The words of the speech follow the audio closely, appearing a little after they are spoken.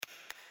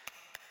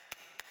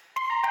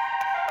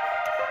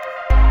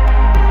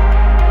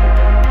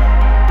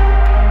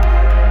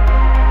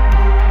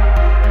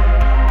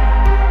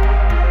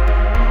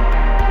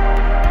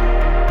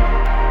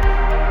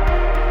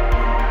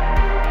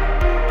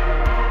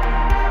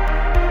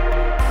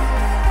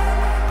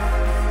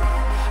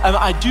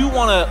I do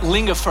want to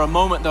linger for a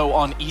moment though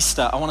on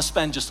Easter. I want to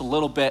spend just a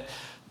little bit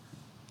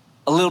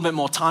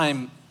more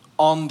time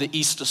on the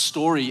Easter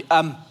story.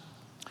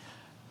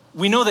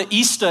 We know that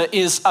Easter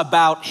is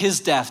about his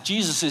death,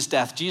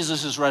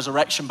 Jesus'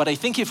 resurrection. But I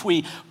think if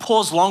we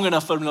pause long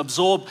enough and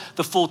absorb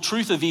the full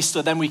truth of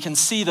Easter, then we can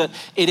see that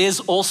it is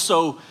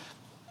also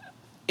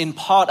in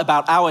part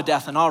about our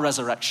death and our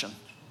resurrection.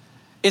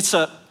 It's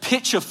a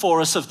picture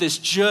for us of this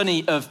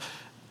journey of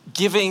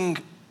giving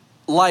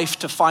life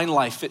to find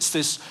life. It's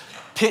this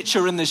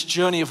picture in this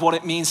journey of what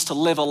it means to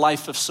live a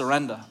life of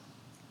surrender.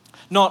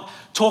 Not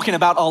talking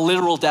about our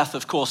literal death,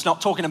 of course,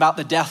 not talking about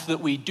the death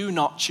that we do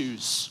not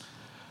choose,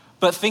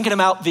 but thinking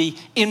about the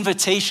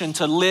invitation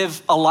to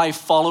live a life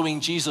following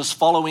Jesus,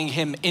 following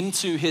him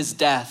into his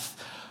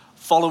death,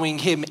 following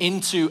him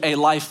into a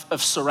life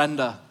of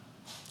surrender,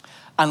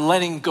 and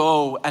letting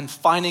go and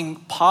finding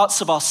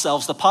parts of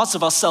ourselves, the parts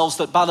of ourselves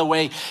that, by the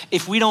way,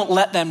 if we don't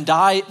let them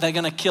die, they're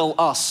going to kill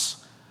us.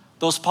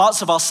 Those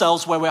parts of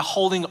ourselves where we're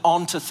holding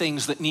on to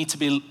things that need to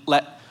be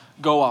let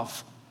go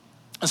of.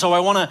 And so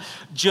I want to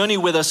journey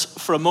with us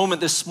for a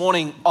moment this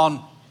morning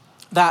on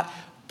that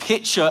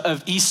picture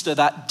of Easter,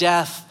 that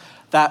death,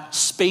 that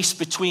space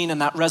between,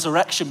 and that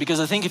resurrection. Because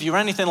I think if you're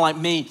anything like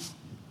me,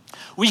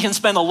 we can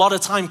spend a lot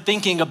of time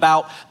thinking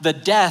about the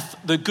death,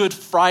 the Good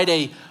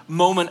Friday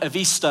moment of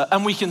Easter,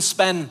 and we can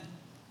spend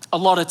a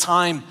lot of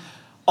time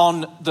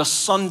on the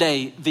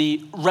Sunday,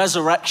 the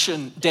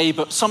resurrection day,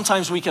 but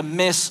sometimes we can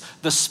miss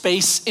the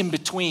space in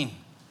between.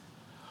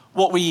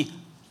 What we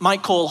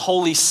might call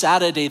Holy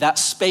Saturday, that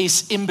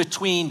space in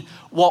between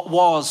what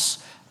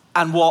was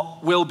and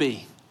what will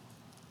be.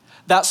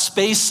 That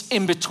space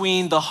in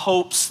between the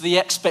hopes, the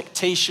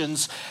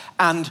expectations,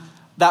 and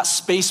that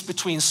space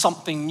between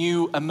something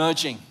new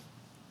emerging.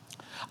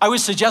 I would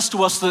suggest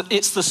to us that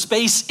it's the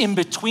space in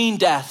between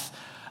death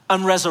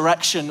and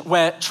resurrection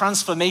where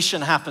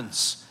transformation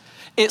happens.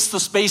 It's the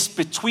space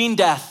between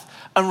death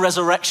and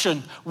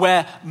resurrection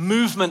where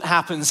movement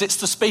happens. It's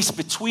the space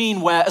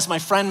between where, as my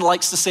friend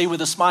likes to say with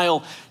a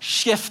smile,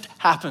 shift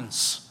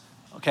happens,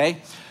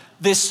 okay?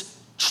 This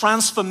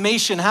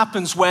transformation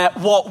happens where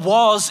what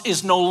was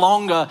is no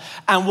longer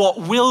and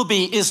what will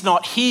be is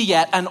not here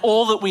yet, and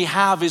all that we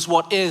have is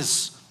what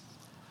is.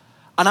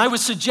 And I would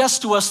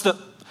suggest to us that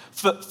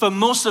for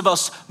most of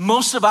us,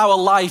 most of our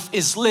life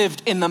is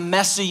lived in the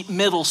messy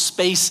middle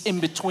space in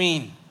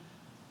between,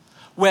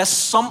 where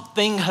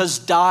something has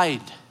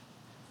died.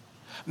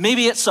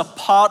 Maybe it's a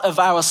part of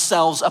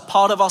ourselves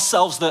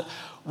that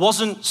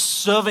wasn't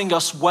serving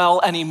us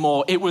well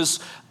anymore. It was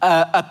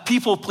a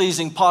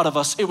people-pleasing part of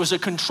us. It was a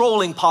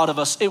controlling part of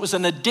us. It was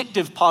an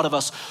addictive part of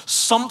us.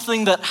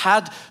 Something that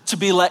had to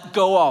be let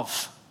go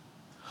of.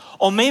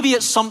 Or maybe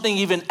it's something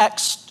even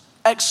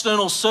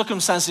external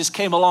circumstances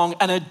came along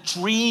and a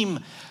dream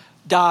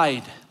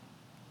died.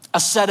 A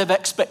set of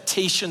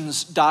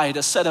expectations died.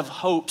 A set of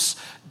hopes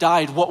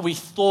died. What we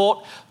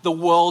thought the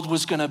world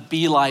was going to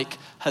be like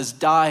has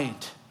died.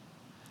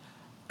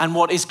 And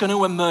what is going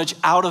to emerge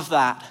out of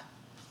that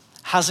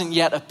hasn't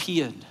yet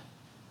appeared.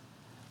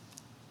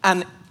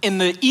 And in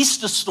the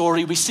Easter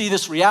story, we see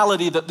this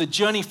reality that the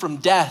journey from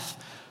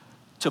death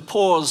to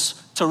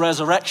pause to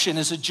resurrection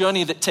is a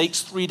journey that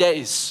takes 3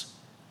 days.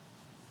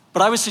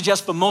 But I would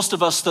suggest for most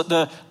of us that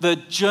the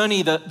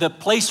journey, the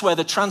place where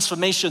the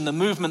transformation, the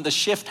movement, the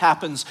shift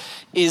happens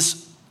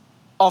is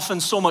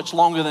often so much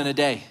longer than a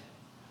day.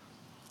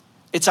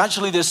 It's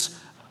actually this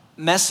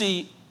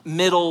messy,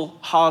 middle,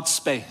 hard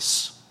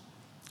space.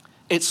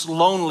 It's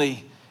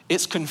lonely.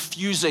 It's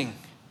confusing.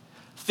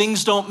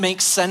 Things don't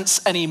make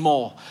sense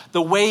anymore.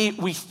 The way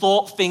we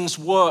thought things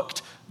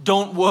worked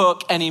don't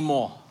work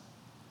anymore.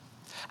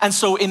 And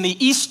so in the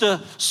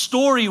Easter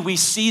story, we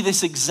see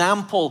this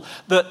example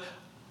that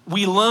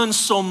we learn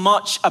so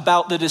much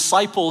about the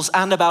disciples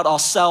and about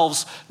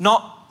ourselves,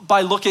 not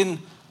by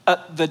looking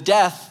at the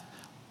death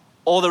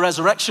or the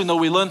resurrection, though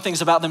we learn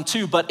things about them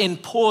too, but in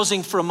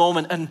pausing for a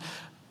moment and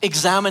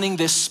examining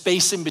this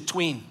space in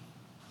between.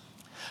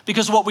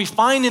 Because what we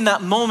find in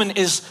that moment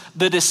is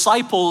the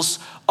disciples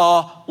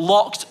are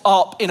locked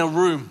up in a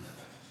room.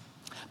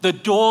 The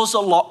doors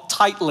are locked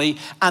tightly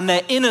and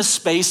they're in a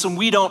space, and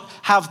we don't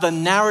have the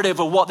narrative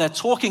of what they're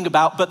talking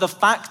about, but the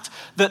fact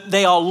that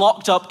they are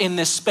locked up in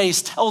this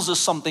space tells us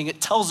something. It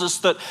tells us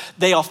that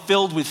they are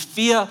filled with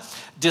fear,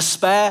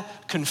 despair,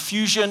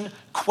 confusion,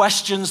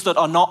 questions that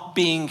are not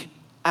being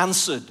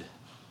answered.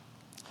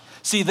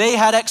 See, they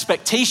had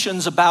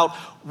expectations about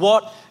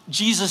what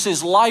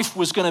Jesus' life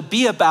was going to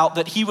be about,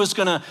 that he was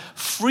going to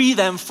free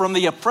them from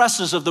the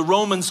oppressors of the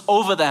Romans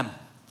over them.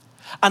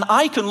 And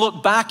I can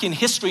look back in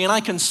history and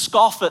I can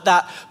scoff at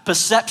that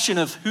perception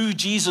of who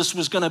Jesus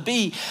was going to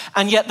be.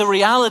 And yet the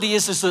reality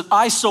is that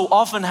I so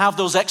often have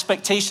those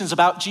expectations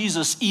about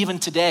Jesus even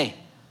today.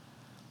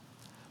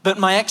 That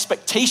my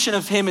expectation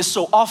of him is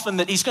so often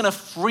that he's going to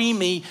free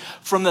me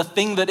from the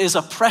thing that is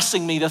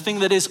oppressing me, the thing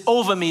that is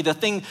over me, the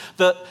thing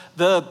that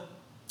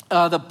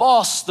the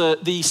boss,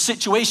 the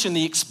situation,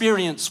 the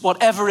experience,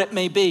 whatever it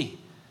may be.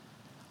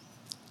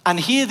 And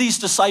here these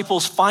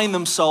disciples find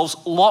themselves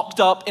locked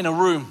up in a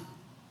room.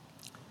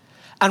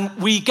 And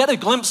we get a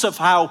glimpse of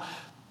how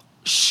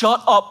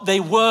shut up they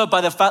were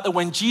by the fact that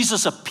when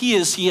Jesus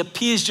appears, he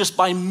appears just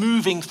by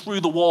moving through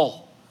the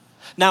wall.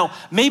 Now,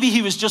 maybe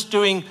he was just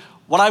doing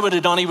what I would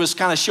have done. He was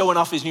kind of showing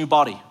off his new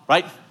body,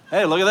 right?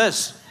 Hey, look at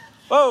this.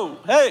 Whoa,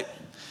 hey.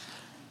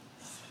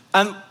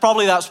 And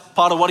probably that's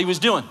part of what he was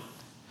doing.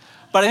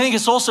 But I think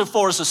it's also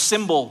for us a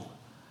symbol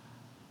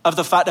of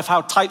the fact of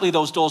how tightly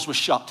those doors were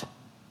shut.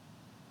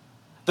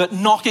 That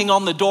knocking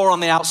on the door on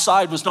the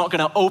outside was not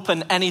going to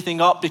open anything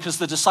up because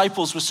the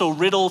disciples were so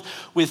riddled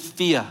with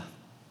fear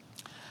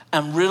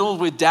and riddled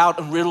with doubt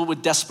and riddled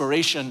with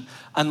desperation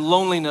and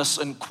loneliness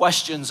and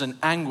questions and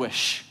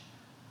anguish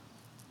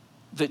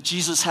that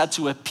Jesus had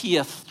to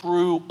appear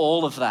through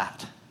all of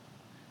that.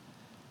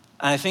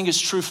 And I think it's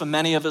true for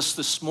many of us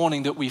this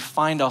morning that we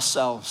find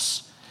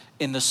ourselves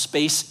in the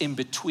space in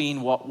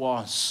between what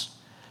was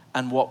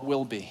and what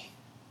will be.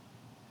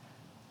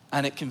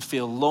 And it can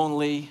feel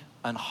lonely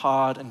and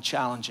hard and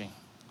challenging.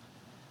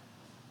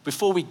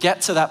 Before we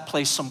get to that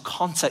place, some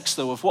context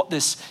though of what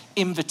this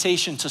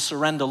invitation to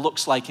surrender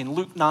looks like. In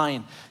Luke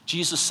 9,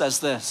 Jesus says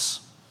this.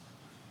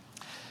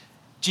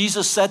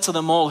 Jesus said to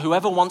them all,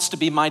 "Whoever wants to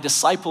be my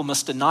disciple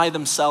must deny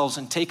themselves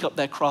and take up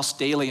their cross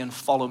daily and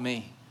follow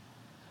me.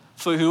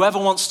 For whoever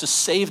wants to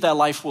save their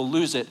life will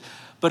lose it,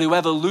 but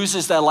whoever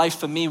loses their life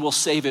for me will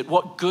save it.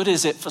 What good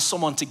is it for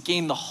someone to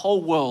gain the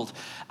whole world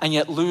and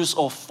yet lose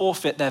or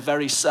forfeit their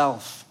very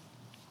self?"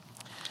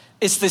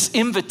 It's this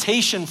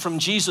invitation from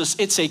Jesus.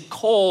 It's a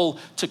call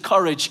to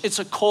courage. It's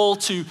a call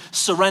to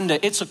surrender.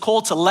 It's a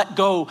call to let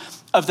go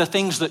of the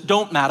things that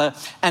don't matter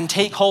and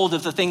take hold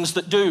of the things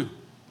that do.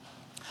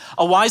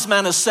 A wise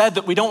man has said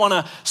that we don't want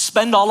to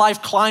spend our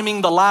life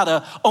climbing the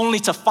ladder only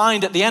to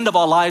find at the end of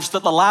our lives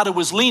that the ladder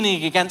was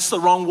leaning against the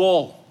wrong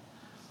wall.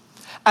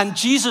 And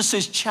Jesus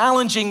is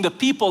challenging the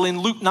people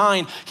in Luke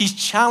 9. He's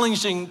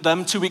challenging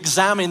them to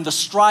examine the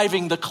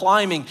striving, the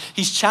climbing.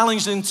 He's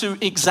challenging them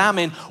to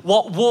examine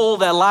what wall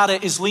their ladder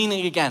is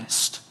leaning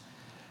against.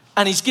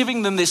 And he's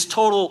giving them this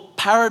total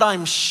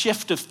paradigm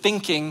shift of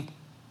thinking,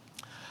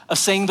 of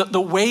saying that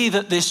the way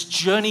that this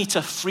journey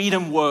to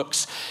freedom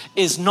works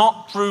is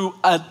not through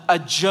a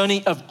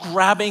journey of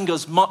grabbing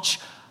as much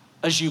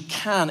as you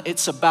can.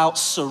 It's about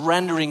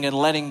surrendering and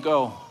letting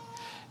go.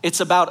 It's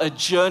about a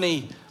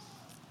journey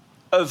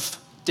of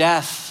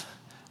death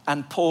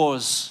and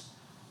pause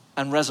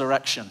and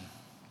resurrection.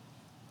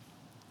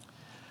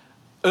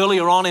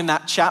 Earlier on in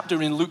that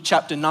chapter, in Luke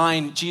chapter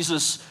 9,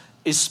 Jesus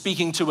is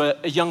speaking to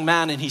a young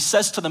man, and he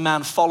says to the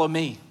man, "Follow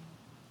me."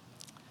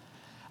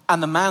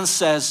 And the man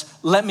says,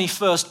 "Let me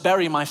first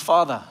bury my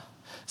father."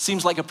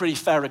 Seems like a pretty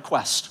fair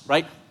request,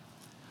 right?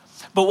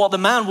 But what the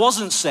man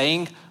wasn't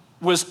saying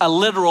was a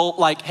literal,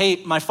 like,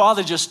 "Hey, my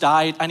father just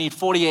died. I need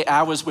 48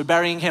 hours. We're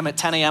burying him at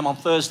 10 a.m. on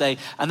Thursday,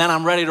 and then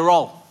I'm ready to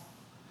roll."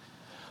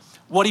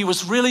 What he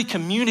was really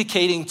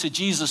communicating to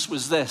Jesus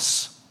was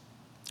this: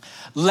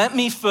 let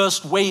me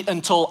first wait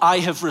until I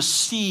have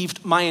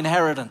received my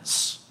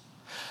inheritance.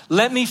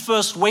 Let me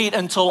first wait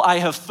until I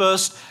have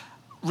first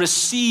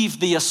received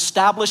the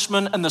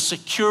establishment and the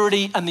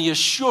security and the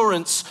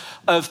assurance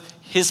of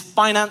his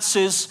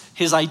finances,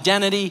 his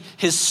identity,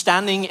 his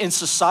standing in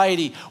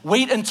society.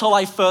 Wait until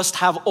I first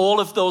have all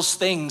of those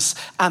things,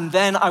 and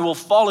then I will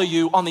follow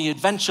you on the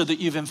adventure that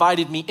you've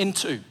invited me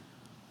into.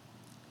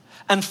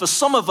 And for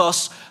some of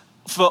us,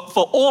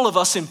 for all of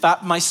us, in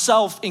fact,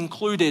 myself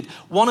included,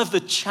 one of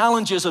the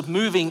challenges of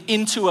moving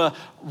into a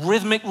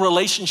rhythmic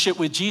relationship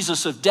with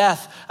Jesus of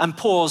death and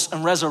pause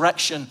and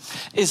resurrection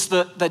is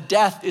that the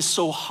death is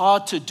so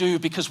hard to do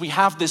because we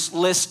have this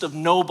list of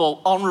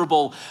noble,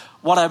 honorable,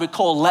 what I would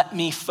call let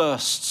me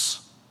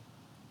firsts.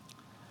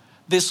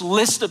 This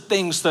list of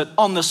things that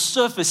on the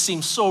surface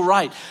seem so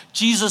right.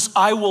 Jesus,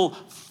 I will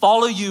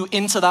follow you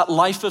into that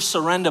life of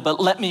surrender,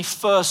 but let me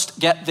first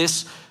get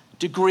this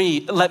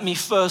degree. Let me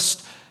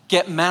first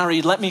get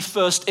married. Let me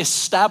first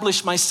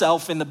establish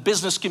myself in the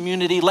business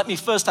community. Let me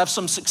first have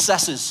some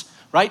successes,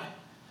 right?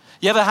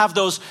 You ever have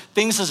those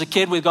things as a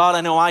kid with God?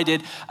 I know I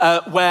did,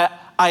 where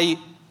I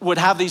would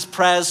have these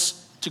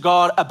prayers to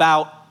God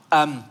about,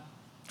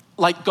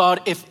 like,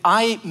 God, if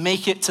I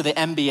make it to the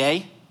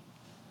NBA,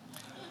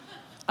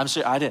 I'm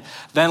sure I did,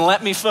 then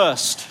let me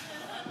first.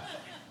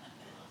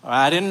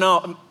 I didn't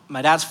know,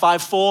 my dad's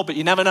 5'4", but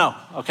you never know,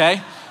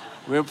 okay?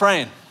 We were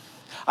praying.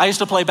 I used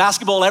to play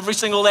basketball every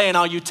single day in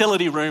our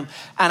utility room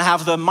and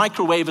have the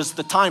microwave as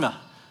the timer.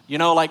 You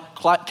know, like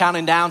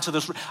counting down to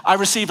this. I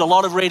received a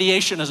lot of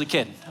radiation as a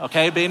kid,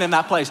 okay, being in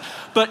that place.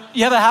 But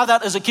you ever have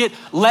that as a kid?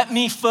 Let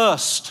me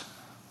first.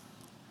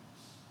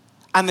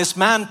 And this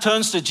man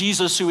turns to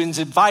Jesus, who has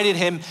invited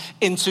him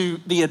into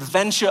the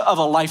adventure of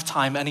a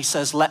lifetime. And he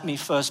says, let me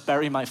first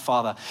bury my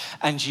father.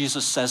 And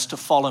Jesus says, to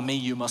follow me,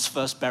 you must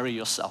first bury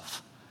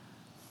yourself.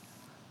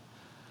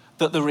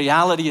 That the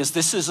reality is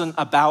this isn't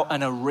about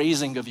an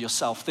erasing of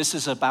yourself. This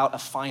is about a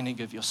finding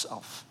of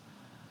yourself.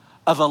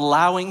 Of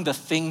allowing the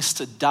things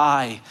to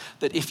die,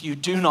 that if you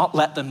do not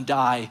let them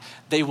die,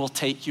 they will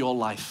take your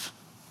life.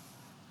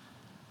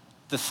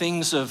 The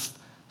things of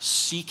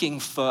seeking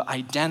for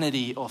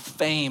identity or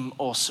fame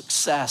or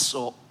success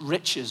or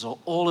riches or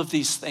all of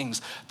these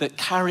things that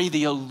carry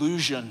the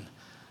illusion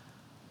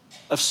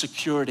of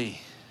security.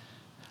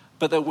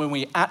 But that when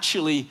we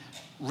actually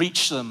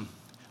reach them,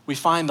 we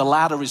find the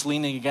ladder is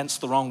leaning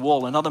against the wrong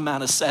wall. Another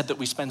man has said that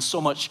we spend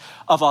so much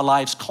of our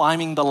lives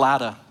climbing the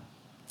ladder,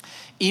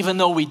 even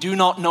though we do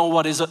not know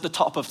what is at the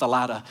top of the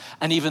ladder,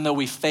 and even though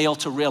we fail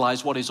to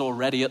realize what is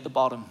already at the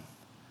bottom.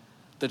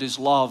 That is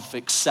love,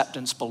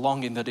 acceptance,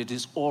 belonging, that it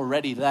is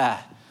already there.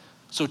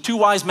 So 2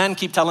 wise men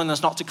keep telling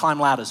us not to climb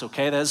ladders,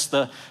 okay? There's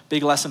the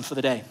big lesson for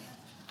the day.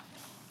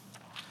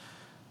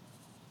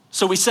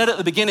 So we said at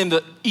the beginning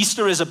that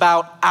Easter is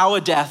about our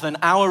death and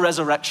our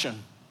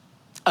resurrection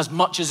as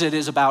much as it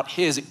is about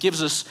his. It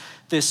gives us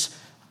this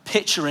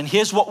picture. And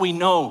here's what we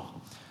know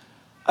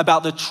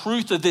about the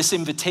truth of this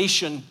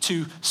invitation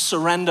to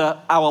surrender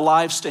our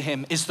lives to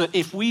him, is that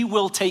if we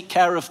will take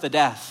care of the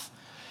death,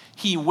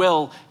 he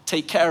will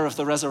take care of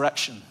the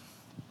resurrection.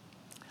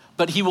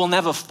 But he will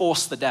never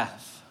force the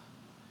death.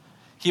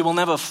 He will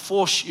never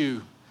force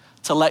you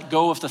to let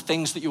go of the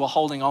things that you are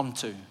holding on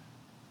to.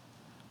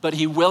 But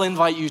he will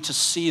invite you to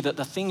see that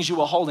the things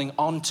you are holding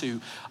on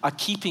to are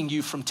keeping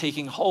you from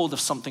taking hold of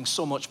something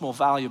so much more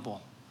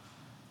valuable.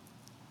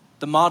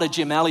 The martyr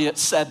Jim Elliot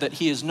said that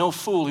he is no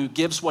fool who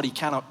gives what he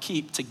cannot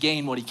keep to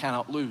gain what he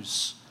cannot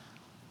lose.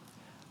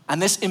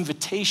 And this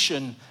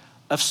invitation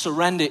of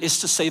surrender is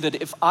to say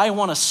that if I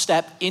want to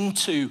step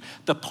into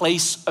the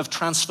place of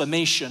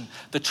transformation,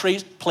 the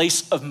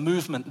place of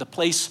movement, the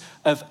place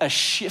of a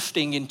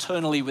shifting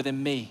internally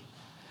within me,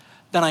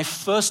 then I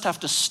first have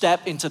to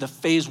step into the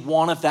phase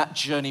 1 of that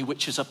journey,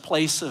 which is a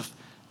place of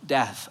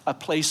death, a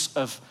place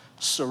of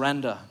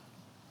surrender.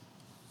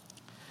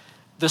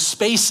 The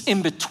space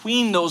in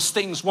between those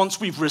things, once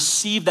we've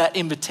received that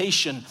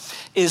invitation,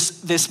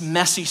 is this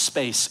messy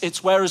space.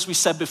 It's where, as we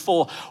said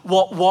before,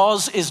 what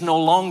was is no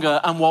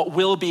longer and what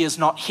will be is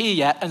not here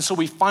yet. And so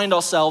we find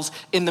ourselves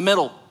in the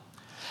middle.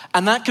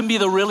 And that can be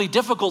the really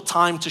difficult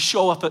time to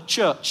show up at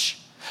church,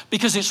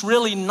 because it's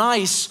really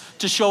nice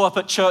to show up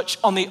at church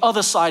on the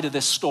other side of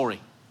this story,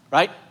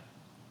 right?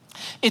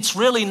 It's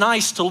really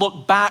nice to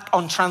look back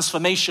on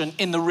transformation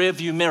in the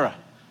rearview mirror,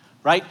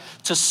 right?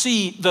 To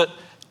see that,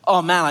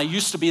 oh man, I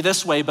used to be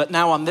this way, but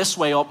now I'm this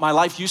way, or my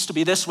life used to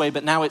be this way,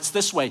 but now it's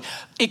this way.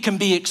 It can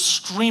be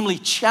extremely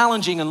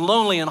challenging and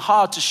lonely and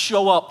hard to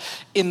show up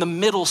in the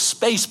middle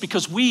space,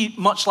 because we,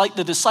 much like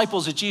the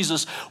disciples of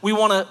Jesus, we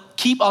want to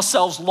keep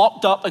ourselves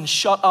locked up and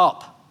shut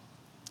up.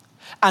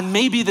 And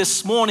maybe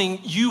this morning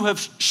you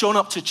have shown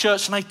up to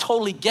church, and I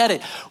totally get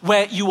it,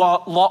 where you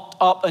are locked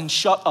up and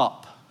shut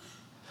up.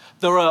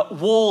 There are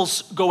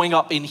walls going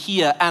up in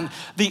here, and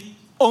the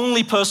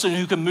only person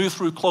who can move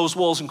through closed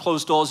walls and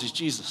closed doors is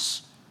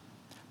Jesus,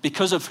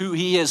 because of who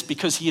he is,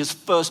 because he has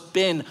first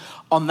been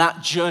on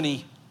that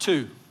journey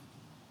too.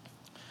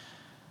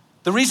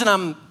 The reason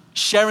I'm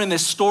sharing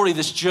this story,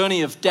 this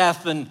journey of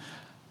death and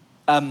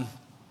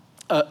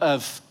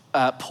of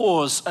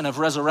pause and of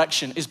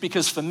resurrection, is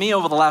because for me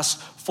over the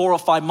last 4 or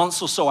 5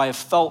 months or so, I have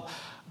felt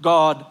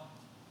God,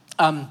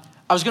 I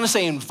was going to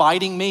say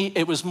inviting me.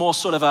 It was more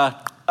sort of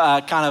a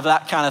kind of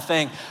that kind of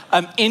thing,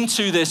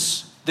 into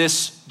this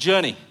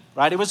journey,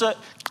 right? It was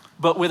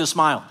but with a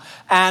smile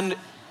and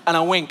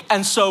a wink.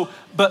 And so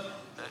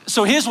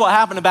here's what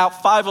happened.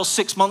 About 5 or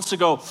 6 months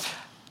ago,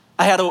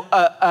 I had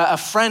a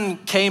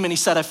friend came and he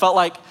said, I felt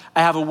like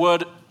I have a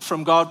word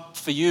from God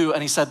for you.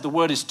 And he said, the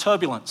word is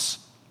turbulence.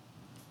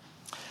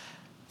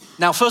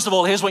 Now, first of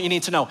all, here's what you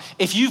need to know.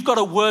 If you've got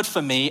a word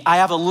for me, I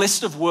have a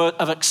list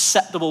of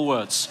acceptable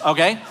words,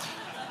 okay?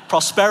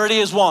 Prosperity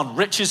is one,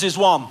 riches is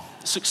one,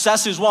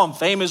 success is one,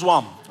 fame is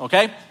one,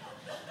 okay?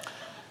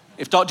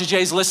 If Dr.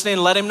 J's listening,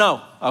 let him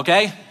know,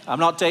 okay?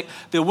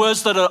 The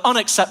words that are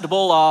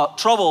unacceptable are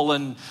trouble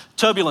and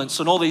turbulence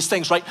and all these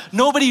things, right?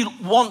 Nobody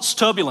wants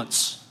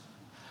turbulence.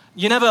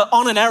 You're never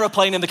on an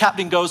airplane and the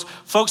captain goes,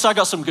 folks, I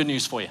got some good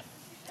news for you.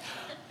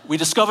 We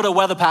discovered a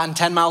weather pattern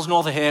 10 miles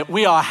north of here.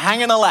 We are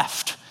hanging a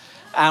left.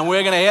 And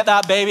we're going to hit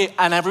that baby,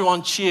 and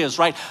everyone cheers,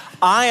 right?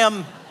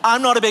 I'm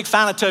not a big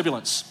fan of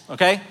turbulence,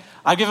 okay?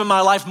 I've given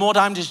my life more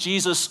time to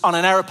Jesus on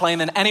an airplane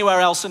than anywhere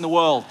else in the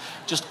world.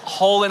 Just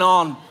holding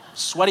on,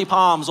 sweaty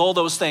palms, all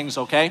those things,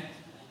 okay?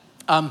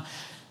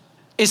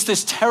 It's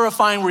this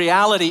terrifying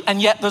reality,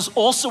 and yet there's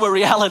also a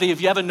reality,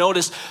 if you ever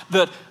notice,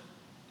 that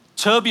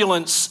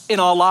turbulence in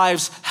our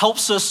lives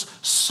helps us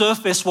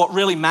surface what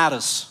really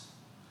matters.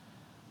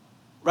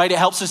 Right? It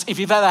helps us, if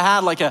you've ever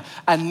had like a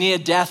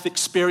near-death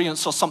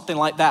experience or something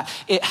like that,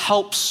 it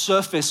helps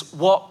surface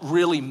what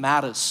really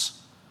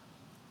matters.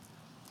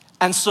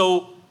 And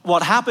so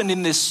what happened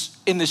in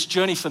this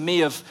journey for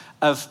me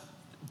of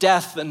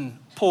death and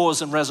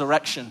pause and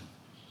resurrection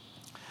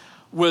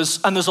was,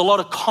 and there's a lot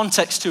of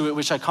context to it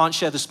which I can't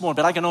share this morning,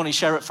 but I can only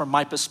share it from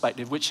my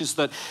perspective, which is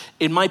that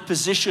in my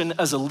position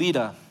as a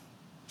leader,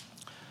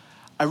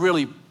 I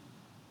really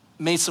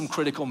made some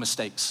critical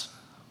mistakes.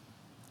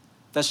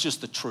 That's just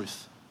the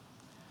truth.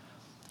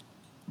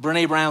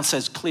 Brené Brown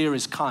says, clear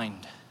is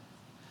kind.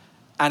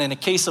 And in a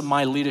case of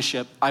my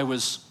leadership, I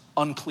was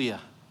unclear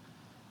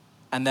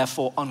and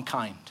therefore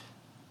unkind.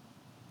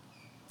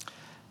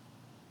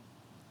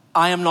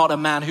 I am not a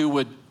man who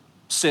would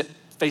sit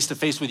face to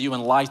face with you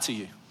and lie to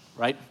you,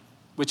 right?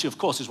 Which of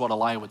course is what a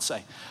liar would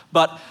say.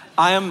 But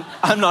I'm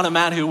not a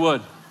man who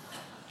would.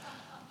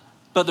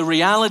 But the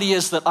reality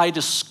is that I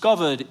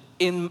discovered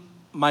in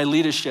my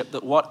leadership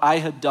that what I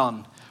had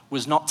done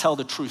was not tell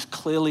the truth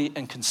clearly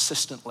and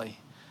consistently.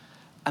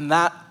 And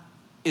that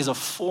is a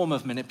form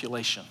of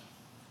manipulation,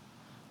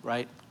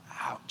 right?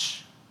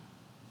 Ouch.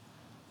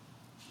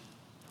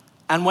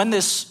 And when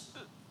this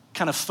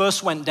kind of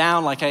first went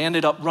down, like I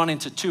ended up running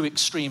to two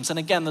extremes. And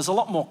again, there's a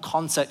lot more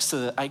context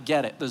to it. I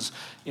get it. There's,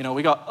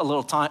 we got a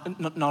little time,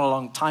 not a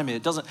long time here.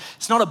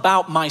 It's not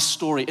about my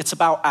story. It's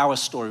about our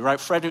story, right?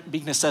 Frederick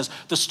Buechner says,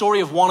 the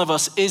story of one of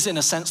us is in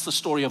a sense the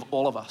story of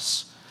all of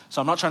us.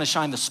 So I'm not trying to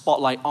shine the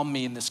spotlight on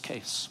me in this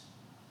case.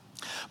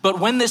 But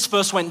when this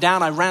first went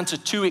down, I ran to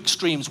two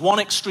extremes. One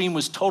extreme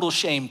was total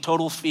shame,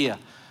 total fear,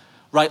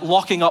 right?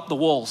 Locking up the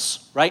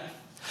walls, right?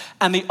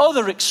 And the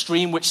other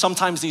extreme, which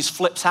sometimes these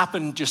flips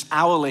happen just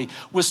hourly,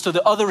 was to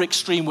the other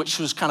extreme, which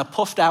was kind of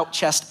puffed out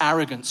chest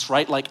arrogance,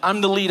 right? Like,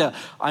 I'm the leader,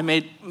 I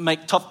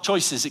make tough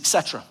choices,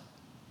 etc.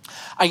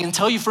 I can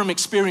tell you from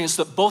experience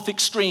that both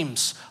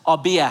extremes are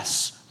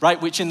BS,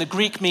 right? Which in the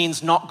Greek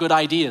means not good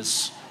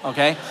ideas,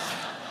 okay?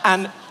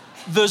 And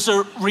there's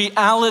a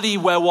reality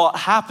where what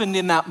happened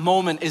in that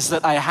moment is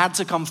that I had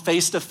to come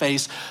face to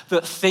face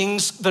that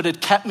things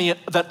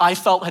that I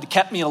felt had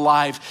kept me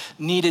alive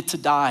needed to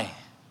die.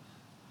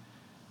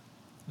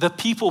 The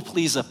people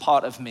pleaser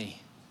part of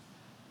me.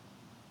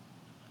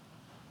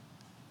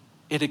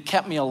 It had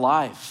kept me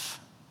alive,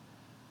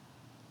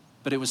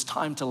 but it was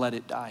time to let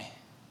it die.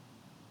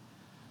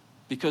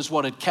 Because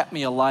what had kept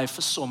me alive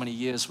for so many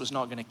years was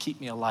not going to keep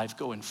me alive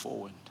going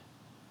forward.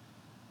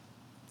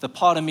 The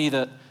part of me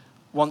that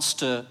wants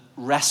to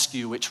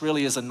rescue, which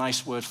really is a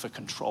nice word for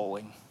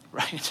controlling,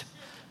 right?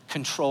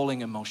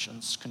 Controlling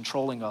emotions,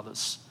 controlling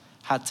others,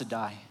 had to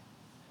die.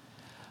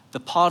 The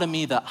part of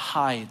me that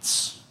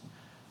hides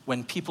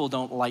when people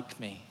don't like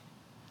me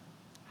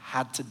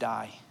had to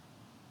die.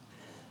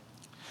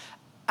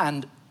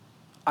 And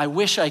I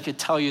wish I could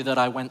tell you that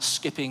I went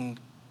skipping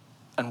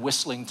and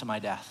whistling to my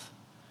death.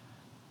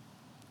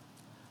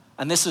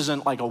 And this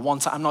isn't like a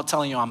one-time, I'm not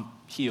telling you I'm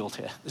healed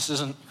here. This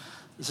isn't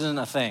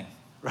a thing,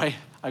 right?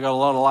 I got a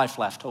lot of life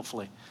left,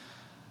 hopefully,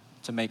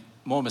 to make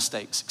more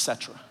mistakes,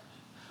 etc.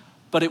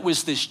 But it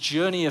was this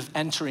journey of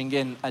entering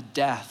in a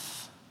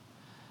death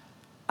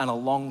and a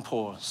long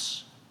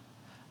pause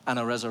and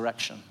a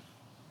resurrection.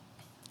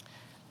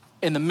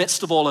 In the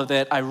midst of all of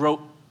that, I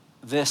wrote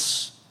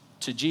this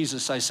to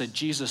Jesus. I said,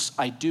 Jesus,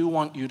 I do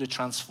want you to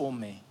transform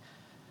me.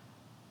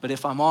 But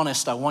if I'm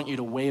honest, I want you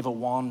to wave a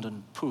wand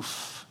and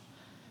poof,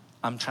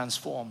 I'm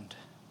transformed.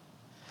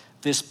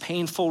 This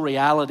painful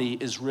reality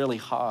is really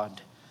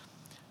hard.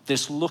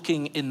 This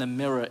looking in the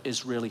mirror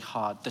is really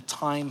hard. The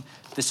time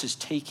this is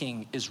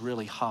taking is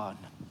really hard.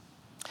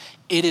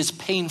 It is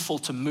painful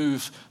to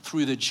move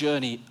through the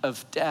journey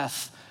of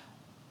death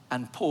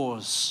and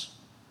pause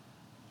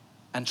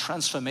and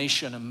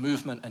transformation and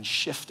movement and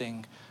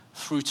shifting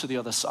through to the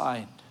other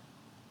side.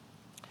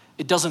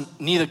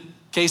 Neither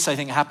case I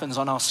think happens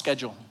on our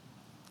schedule.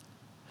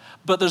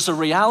 But there's a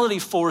reality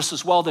for us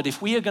as well that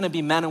if we are going to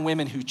be men and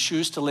women who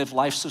choose to live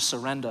lives of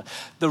surrender,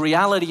 the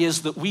reality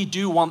is that we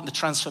do want the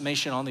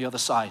transformation on the other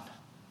side.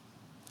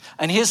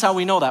 And here's how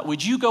we know that.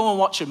 Would you go and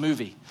watch a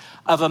movie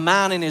of a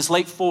man in his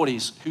late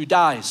 40s who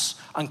dies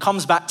and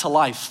comes back to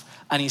life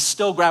and he's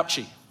still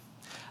grouchy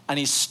and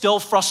he's still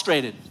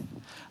frustrated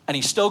and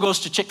he still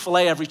goes to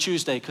Chick-fil-A every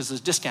Tuesday because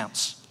there's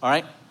discounts, all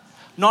right?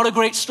 Not a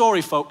great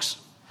story, folks.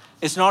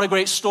 It's not a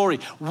great story.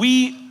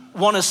 We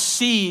want to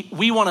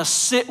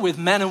sit with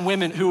men and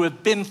women who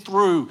have been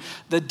through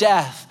the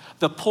death,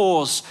 the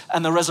pause,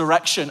 and the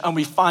resurrection, and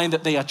we find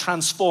that they are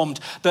transformed.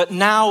 That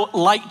now,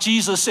 like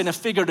Jesus in a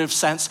figurative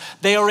sense,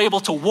 they are able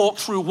to walk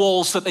through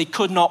walls that they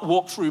could not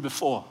walk through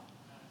before.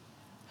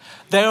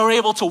 They are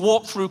able to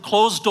walk through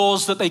closed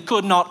doors that they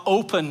could not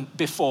open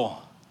before.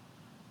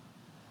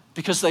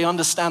 Because they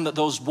understand that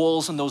those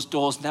walls and those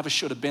doors never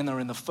should have been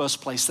there in the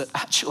first place, that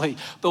actually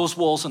those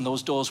walls and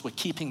those doors were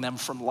keeping them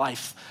from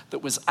life that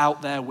was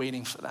out there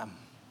waiting for them.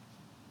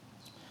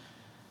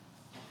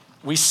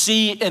 We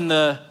see in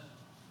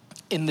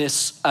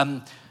this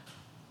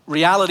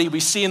reality, we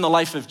see in the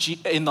life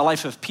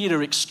of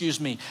Peter,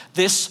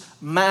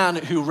 this man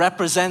who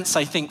represents,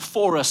 I think,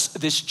 for us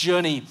this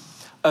journey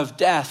of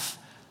death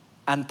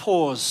and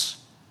pause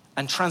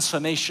and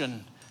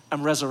transformation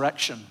and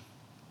resurrection.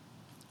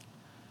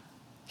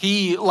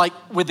 He, like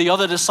with the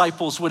other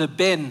disciples, would have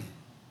been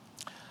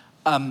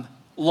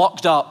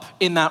locked up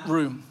in that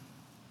room,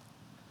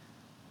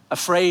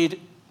 afraid,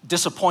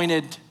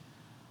 disappointed,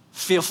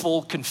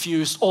 fearful,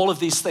 confused, all of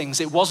these things.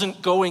 It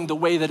wasn't going the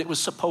way that it was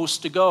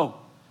supposed to go.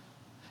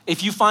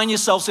 If you find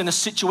yourselves in a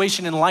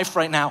situation in life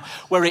right now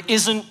where it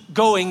isn't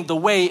going the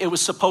way it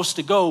was supposed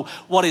to go,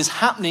 what is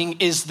happening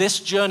is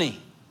this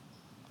journey,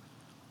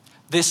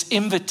 this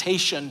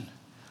invitation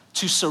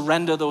to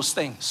surrender those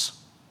things.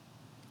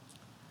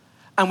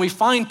 And we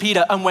find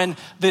Peter, and when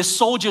the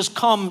soldiers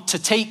come to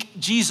take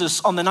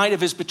Jesus on the night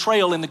of his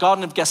betrayal in the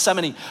Garden of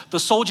Gethsemane, the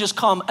soldiers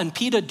come and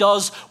Peter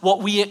does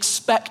what we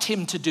expect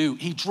him to do.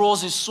 He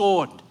draws his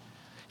sword.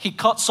 He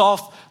cuts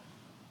off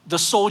the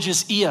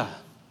soldier's ear.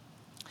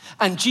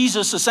 And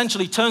Jesus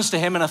essentially turns to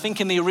him, and I think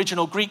in the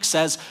original Greek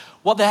says,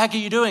 "What the heck are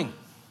you doing?"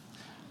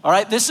 All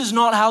right, this is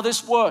not how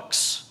this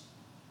works.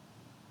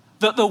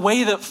 That the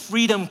way that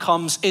freedom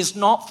comes is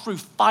not through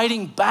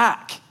fighting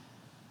back,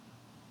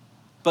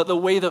 but the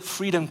way that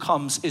freedom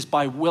comes is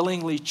by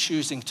willingly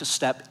choosing to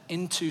step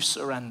into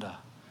surrender,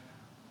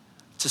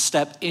 to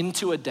step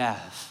into a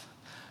death,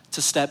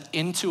 to step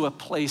into a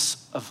place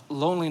of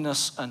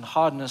loneliness and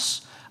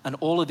hardness and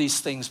all of these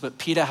things. But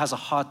Peter has a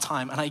hard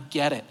time, and I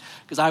get it,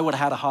 because I would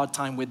have had a hard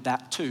time with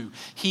that too.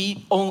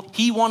 He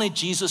wanted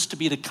Jesus to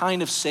be the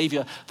kind of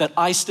Savior that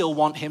I still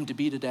want him to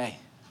be today.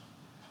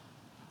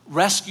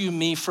 Rescue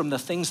me from the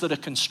things that are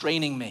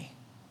constraining me,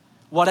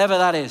 whatever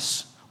that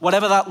is,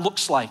 whatever that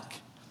looks like.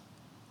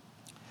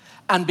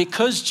 And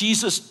because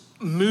Jesus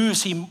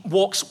moves, he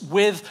walks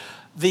with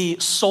the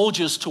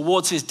soldiers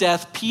towards his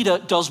death, Peter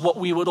does what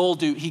we would all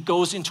do. He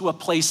goes into a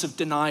place of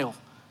denial,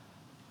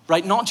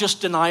 right? Not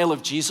just denial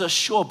of Jesus,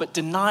 sure, but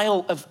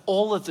denial of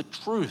all of the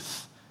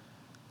truth.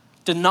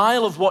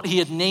 Denial of what he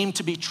had named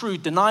to be true,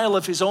 denial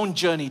of his own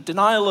journey,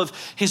 denial of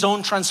his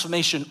own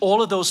transformation,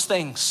 all of those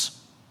things.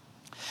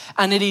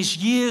 And it is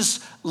years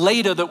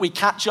later that we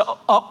catch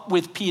up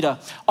with Peter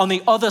on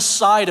the other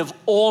side of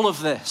all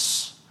of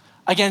this.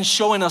 Again,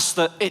 showing us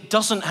that it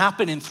doesn't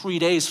happen in 3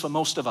 days for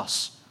most of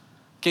us.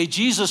 Okay,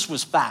 Jesus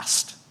was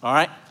fast, all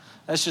right?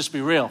 Let's just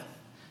be real.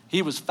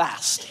 He was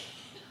fast.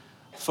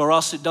 For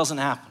us, it doesn't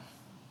happen.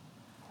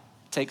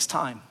 It takes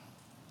time.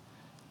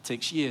 It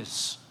takes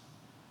years.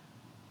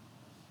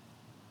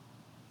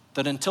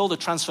 That until the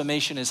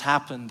transformation has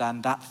happened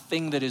and that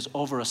thing that is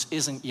over us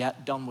isn't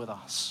yet done with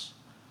us.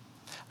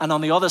 And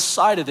on the other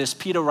side of this,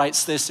 Peter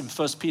writes this in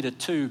 1 Peter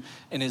 2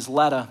 in his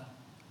letter.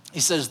 He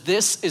says,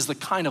 "This is the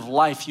kind of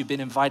life you've been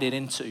invited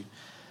into,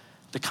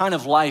 the kind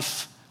of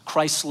life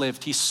Christ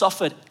lived. He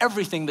suffered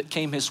everything that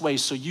came his way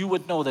so you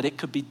would know that it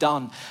could be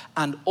done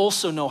and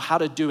also know how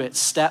to do it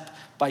step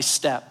by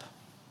step.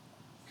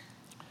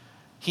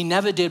 He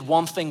never did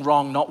one thing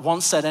wrong, not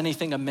once said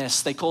anything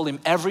amiss. They called him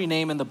every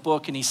name in the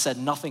book and he said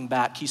nothing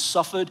back. He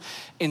suffered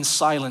in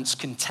silence,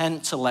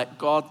 content to let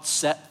God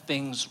set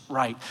things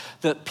right."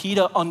 That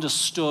Peter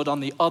understood on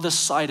the other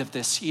side of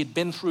this, he had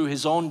been through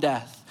his own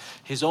death,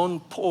 his own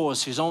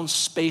pause, his own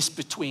space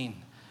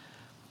between,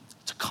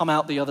 to come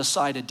out the other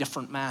side a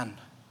different man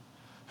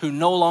who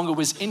no longer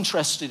was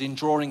interested in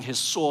drawing his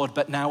sword,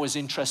 but now is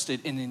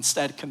interested in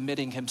instead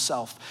committing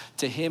himself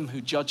to him who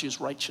judges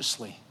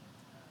righteously.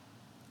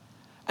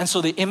 And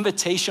so the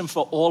invitation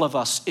for all of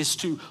us is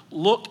to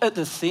look at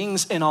the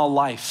things in our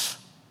life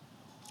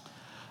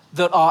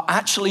that are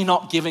actually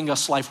not giving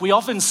us life. We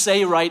often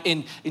say, right,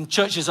 in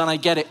churches, and I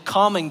get it,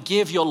 come and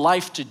give your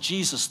life to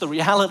Jesus. The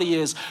reality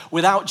is,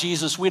 without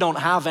Jesus, we don't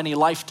have any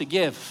life to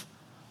give.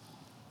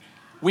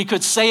 We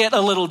could say it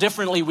a little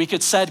differently. We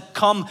could say,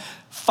 come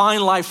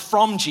find life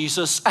from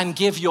Jesus and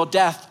give your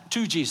death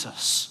to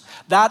Jesus.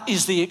 That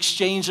is the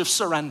exchange of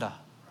surrender.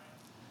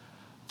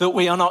 That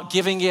we are not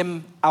giving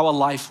him our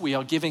life, we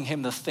are giving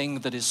him the thing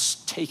that is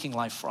taking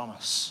life from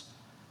us.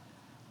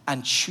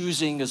 And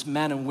choosing as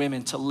men and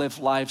women to live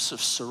lives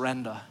of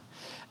surrender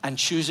and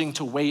choosing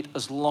to wait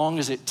as long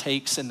as it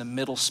takes in the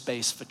middle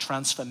space for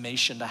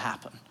transformation to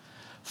happen,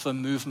 for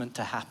movement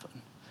to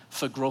happen,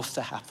 for growth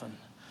to happen,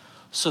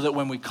 so that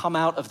when we come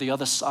out of the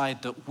other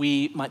side that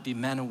we might be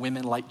men and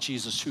women like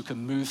Jesus who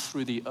can move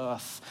through the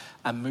earth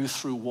and move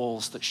through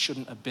walls that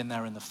shouldn't have been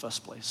there in the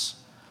first place.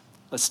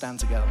 Let's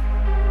stand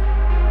together.